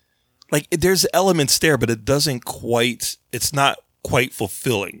very like there's elements there, but it's not quite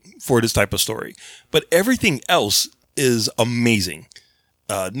fulfilling for this type of story. But everything else is amazing.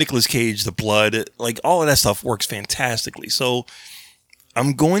 Nicolas Cage, the blood, like all of that stuff works fantastically. So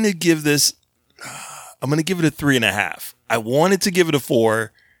I'm going to give it a 3.5. I wanted to give it a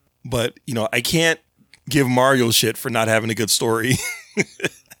 4, but I can't give Mario shit for not having a good story.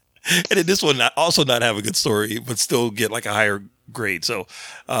 And then this one also not have a good story, but still get like a higher grade. So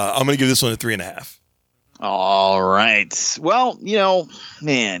I'm going to give this one a 3.5. All right. Well,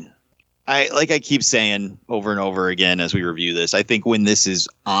 man, I keep saying over and over again as we review this, I think when this is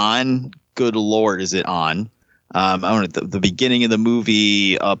on, good Lord, is it on? I want the beginning of the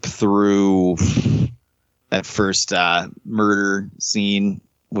movie up through that first murder scene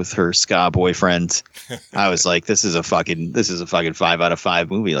with her ska boyfriend. I was like, this is a fucking 5 out of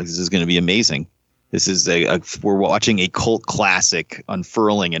 5 movie. Like, this is going to be amazing. This is we're watching a cult classic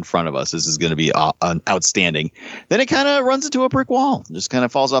unfurling in front of us. This is going to be outstanding. Then it kind of runs into a brick wall, just kind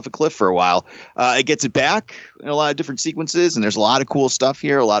of falls off a cliff for a while. It gets it back in a lot of different sequences, and there's a lot of cool stuff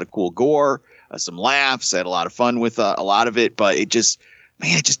here, a lot of cool gore, some laughs. I had a lot of fun with a lot of it, but it just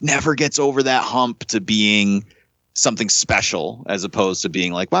never gets over that hump to being something special, as opposed to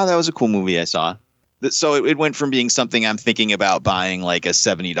being like, wow, that was a cool movie I saw. So it went from being something I'm thinking about buying like a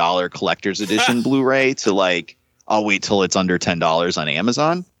 $70 collector's edition Blu-ray to like, I'll wait till it's under $10 on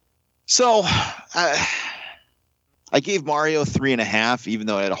Amazon. So I gave Mario 3.5, even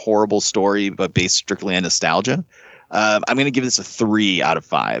though it had a horrible story, but based strictly on nostalgia. I'm going to give this a 3 out of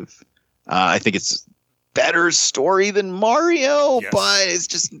 5. I think it's better story than Mario, yes, but it's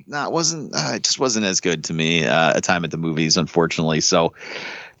just it just wasn't as good to me a time at the movies, unfortunately. So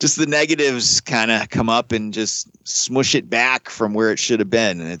just the negatives kind of come up and just smush it back from where it should have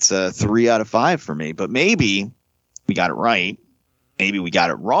been. And it's a 3 out of 5 for me, but maybe we got it right. Maybe we got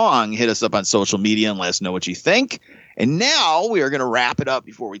it wrong. Hit us up on social media and let us know what you think. And now we are going to wrap it up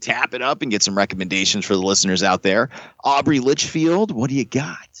before we tap it up and get some recommendations for the listeners out there. Aubrey Litchfield, what do you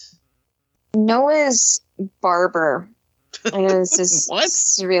got? Noah's barber. I know this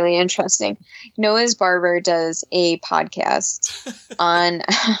is really interesting. Noah's barber does a podcast on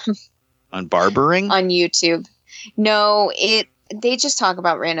barbering on YouTube. No, they just talk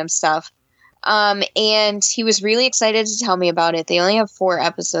about random stuff. And he was really excited to tell me about it. They only have 4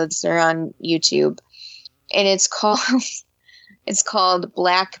 episodes. They're on YouTube, and it's called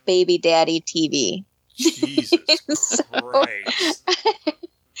Black Baby Daddy TV. Jesus Christ.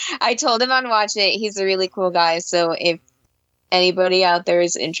 I told him I'd watch it. He's a really cool guy. So if anybody out there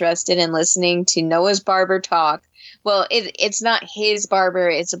is interested in listening to Noah's barber talk, well, it's not his barber.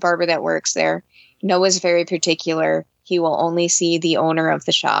 It's a barber that works there. Noah's very particular. He will only see the owner of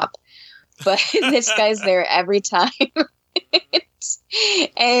the shop. But this guy's there every time.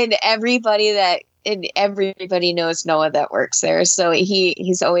 And everybody knows Noah that works there. So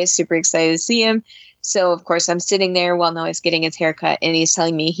he's always super excited to see him. So, of course, I'm sitting there while Noah's getting his haircut, and he's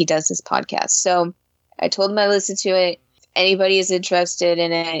telling me he does this podcast. So I told him I listened to it. If anybody is interested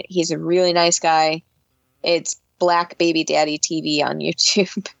in it, he's a really nice guy. It's Black Baby Daddy TV on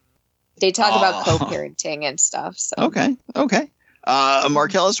YouTube. They talk about co-parenting and stuff. So. Okay.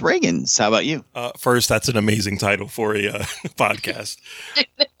 Marcellus Reagans, how about you? First, that's an amazing title for a podcast.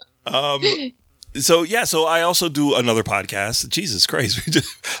 So I also do another podcast. Jesus Christ.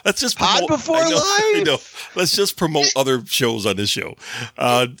 Let's just promote, Pod Before Live. I know. Let's just promote other shows on this show.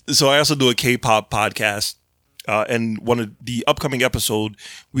 So I also do a K-pop podcast. And one of the upcoming episode,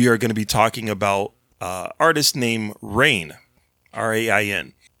 we are going to be talking about artist named Rain,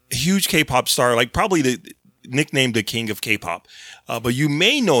 Rain. A huge K-pop star, like probably nicknamed the king of K-pop. But you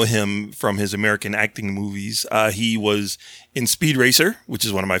may know him from his American acting movies. He was in Speed Racer, which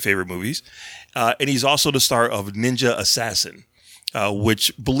is one of my favorite movies. And he's also the star of Ninja Assassin,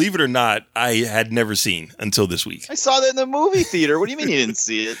 which, believe it or not, I had never seen until this week. I saw that in the movie theater. What do you mean you didn't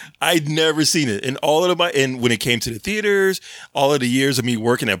see it? I'd never seen it. And when it came to the theaters, all of the years of me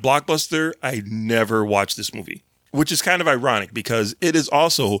working at Blockbuster, I never watched this movie, which is kind of ironic because it is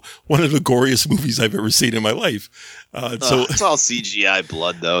also one of the goriest movies I've ever seen in my life. So it's all CGI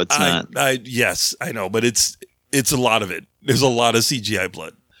blood, though. It's not. Yes, I know, but it's a lot of it. There's a lot of CGI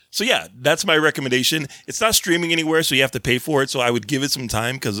blood. So yeah, that's my recommendation. It's not streaming anywhere, so you have to pay for it. So I would give it some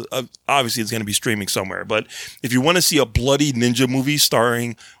time because obviously it's going to be streaming somewhere. But if you want to see a bloody ninja movie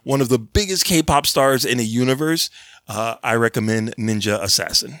starring one of the biggest K-pop stars in the universe, I recommend Ninja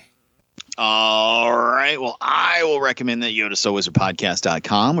Assassin. All right. Well, I will recommend that you go to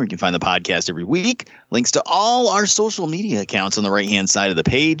SoWizardPodcast.com, where you can find the podcast every week. Links to all our social media accounts on the right-hand side of the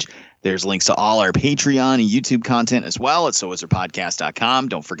page. There's links to all our Patreon and YouTube content as well at soiserpodcast.com.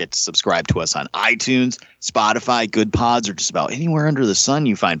 Don't forget to subscribe to us on iTunes, Spotify, Good Pods, or just about anywhere under the sun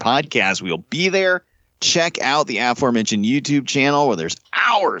you find podcasts. We'll be there. Check out the aforementioned YouTube channel where there's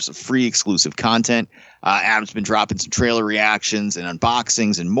hours of free exclusive content. Adam's been dropping some trailer reactions and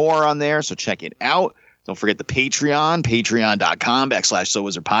unboxings and more on there, so check it out. Don't forget the Patreon,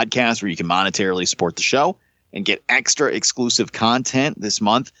 patreon.com/SoWizardPodcast, where you can monetarily support the show and get extra exclusive content this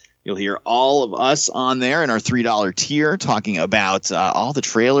month. You'll hear all of us on there in our $3 tier talking about all the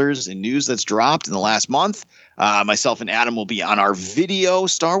trailers and news that's dropped in the last month. Myself and Adam will be on our video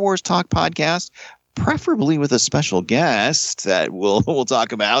Star Wars Talk podcast, preferably with a special guest that we'll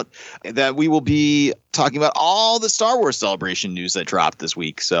talk about. That we will be talking about all the Star Wars Celebration news that dropped this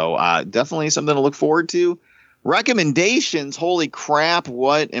week. So definitely something to look forward to. Recommendations. Holy crap.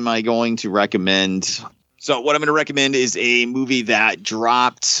 What am I going to recommend? So what I'm going to recommend is a movie that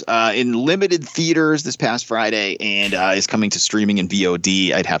dropped in limited theaters this past Friday and is coming to streaming in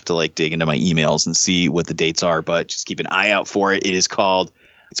VOD. I'd have to dig into my emails and see what the dates are, but just keep an eye out for it. It's called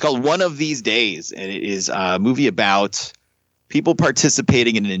One of These Days, and it is a movie about people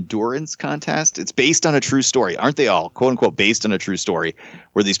participating in an endurance contest. It's based on a true story. Aren't they all, quote unquote, based on a true story,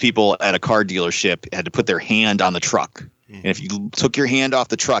 where these people at a car dealership had to put their hand on the truck. And if you took your hand off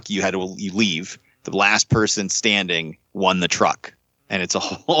the truck, you leave. The last person standing won the truck. And it's a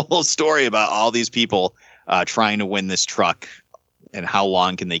whole story about all these people trying to win this truck and how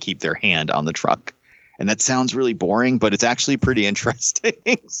long can they keep their hand on the truck. And that sounds really boring, but it's actually pretty interesting.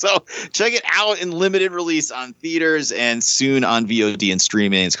 So check it out in limited release on theaters and soon on VOD and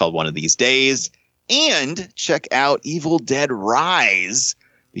streaming. It's called One of These Days. And check out Evil Dead Rise,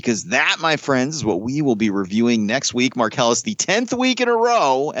 because that, my friends, is what we will be reviewing next week. Marcellus, the 10th week in a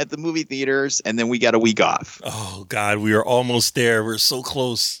row at the movie theaters, and then we got a week off. Oh, God, we are almost there. We're so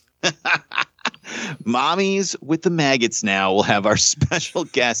close. Mommies with the Maggots now will have our special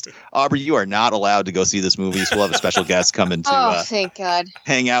guest. Aubrey, you are not allowed to go see this movie, so we'll have a special guest coming to thank God.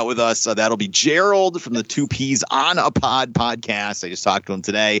 Hang out with us. That'll be Gerald from the Two Peas on a Pod podcast. I just talked to him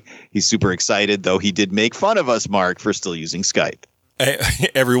today. He's super excited, though he did make fun of us, Mark, for still using Skype.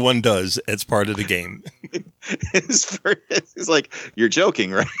 Everyone does. It's part of the game. He's like, you're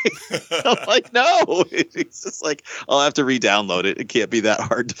joking, right? I'm like, no. It's just like, I'll have to re-download it. It can't be that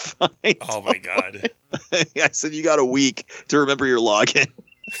hard to find. Oh, my God. I said, you got a week to remember your login.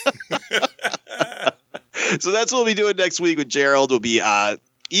 So that's what we'll be doing next week with Gerald. Will be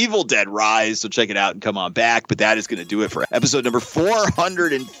Evil Dead Rise. So check it out and come on back. But that is going to do it for episode number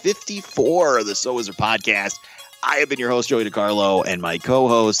 454 of the So Wizard podcast. I have been your host, Joey DiCarlo, and my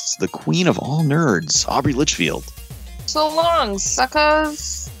co-hosts, the queen of all nerds, Aubrey Litchfield. So long,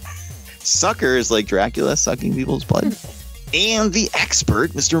 suckers. Suckers like Dracula sucking people's blood. And the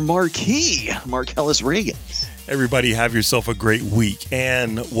expert, Mr. Marquis, Marcellus Reagan. Everybody have yourself a great week,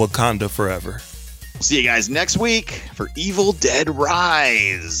 and Wakanda forever. See you guys next week for Evil Dead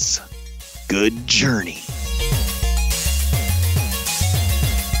Rise. Good journey.